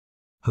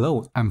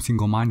Hello, I'm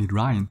Single-Minded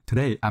Ryan.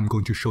 Today, I'm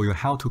going to show you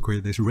how to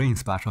create this rain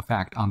splash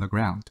effect on the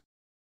ground.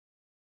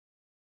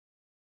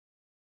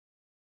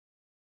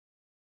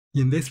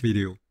 In this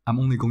video, I'm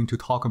only going to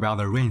talk about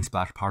the rain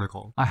splash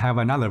particle. I have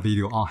another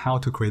video on how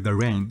to create the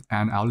rain,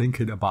 and I'll link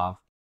it above.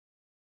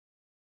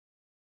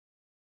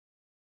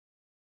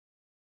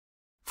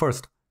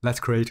 First, let's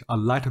create a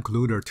light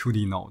occluder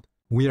 2D node.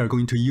 We are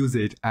going to use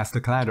it as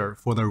the collider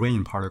for the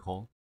rain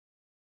particle.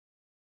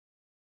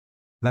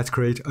 Let's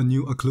create a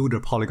new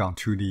occluder polygon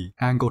 2D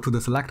and go to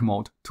the select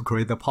mode to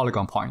create the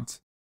polygon points.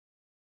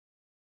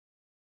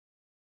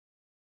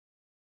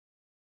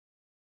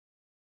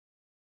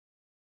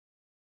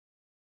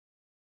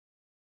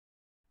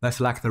 Let's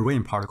select the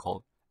rain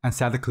particle and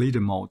set the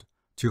collision mode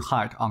to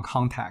hide on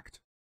contact.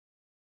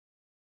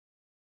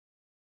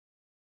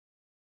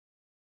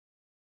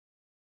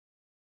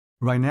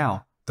 Right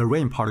now, the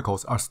rain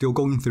particles are still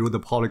going through the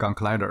polygon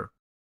collider.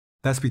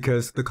 That's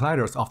because the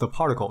colliders of the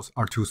particles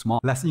are too small.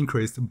 Let's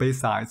increase the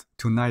base size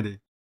to 90.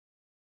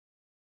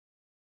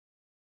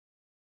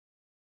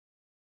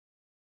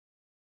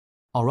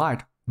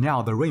 Alright,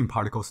 now the rain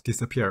particles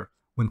disappear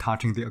when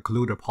touching the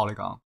occluder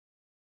polygon.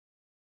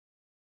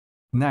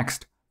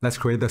 Next, let's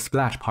create the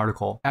splash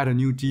particle. Add a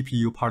new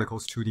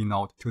GPUParticles2D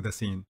node to the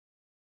scene.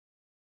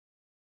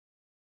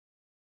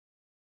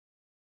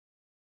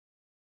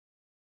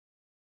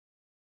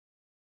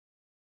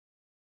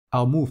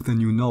 I'll move the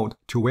new node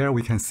to where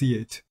we can see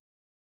it.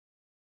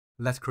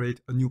 Let's create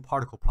a new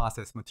particle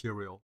process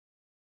material.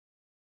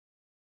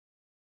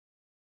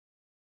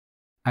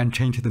 And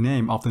change the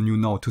name of the new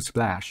node to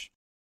splash.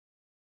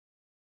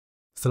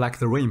 Select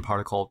the rain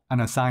particle and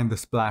assign the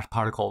splash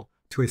particle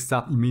to a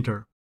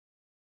sub-emitter.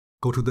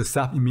 Go to the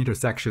sub-emitter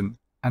section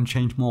and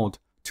change mode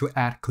to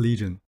add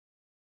collision.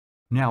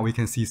 Now we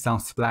can see some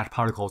splash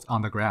particles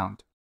on the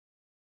ground.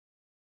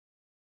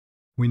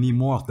 We need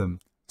more of them.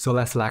 So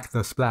let's select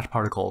the splash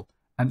particle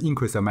and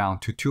increase the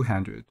amount to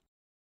 200.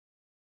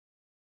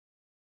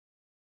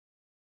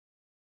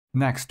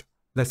 Next,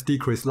 let's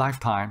decrease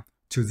lifetime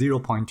to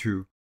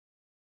 0.2.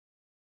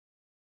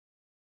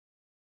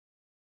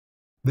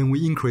 Then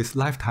we increase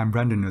lifetime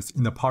randomness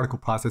in the particle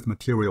process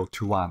material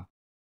to 1.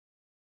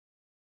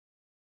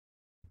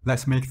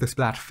 Let's make the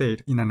splash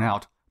fade in and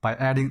out by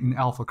adding an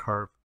alpha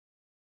curve.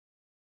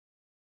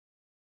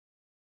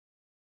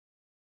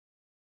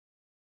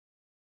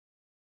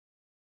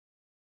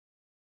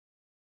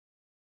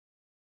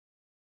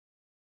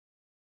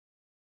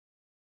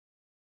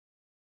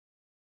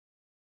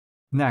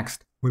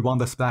 Next, we want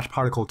the splash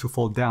particle to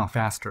fall down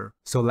faster,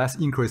 so let's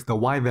increase the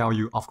y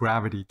value of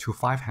gravity to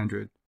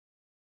 500.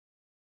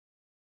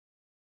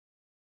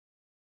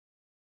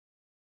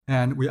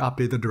 And we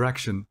update the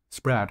direction,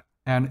 spread,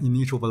 and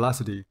initial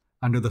velocity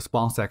under the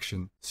spawn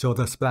section, so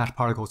the splash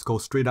particles go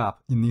straight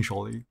up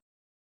initially.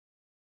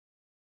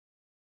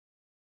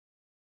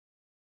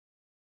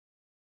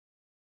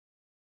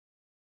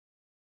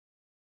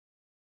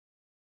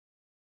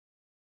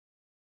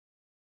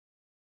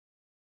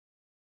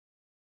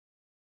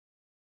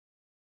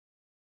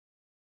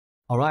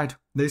 Alright,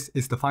 this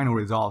is the final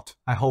result.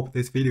 I hope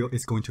this video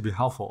is going to be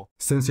helpful.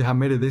 Since you have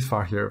made it this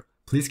far here,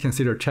 please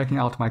consider checking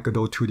out my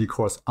Godot 2D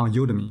course on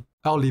Udemy.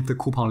 I'll leave the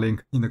coupon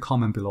link in the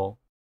comment below.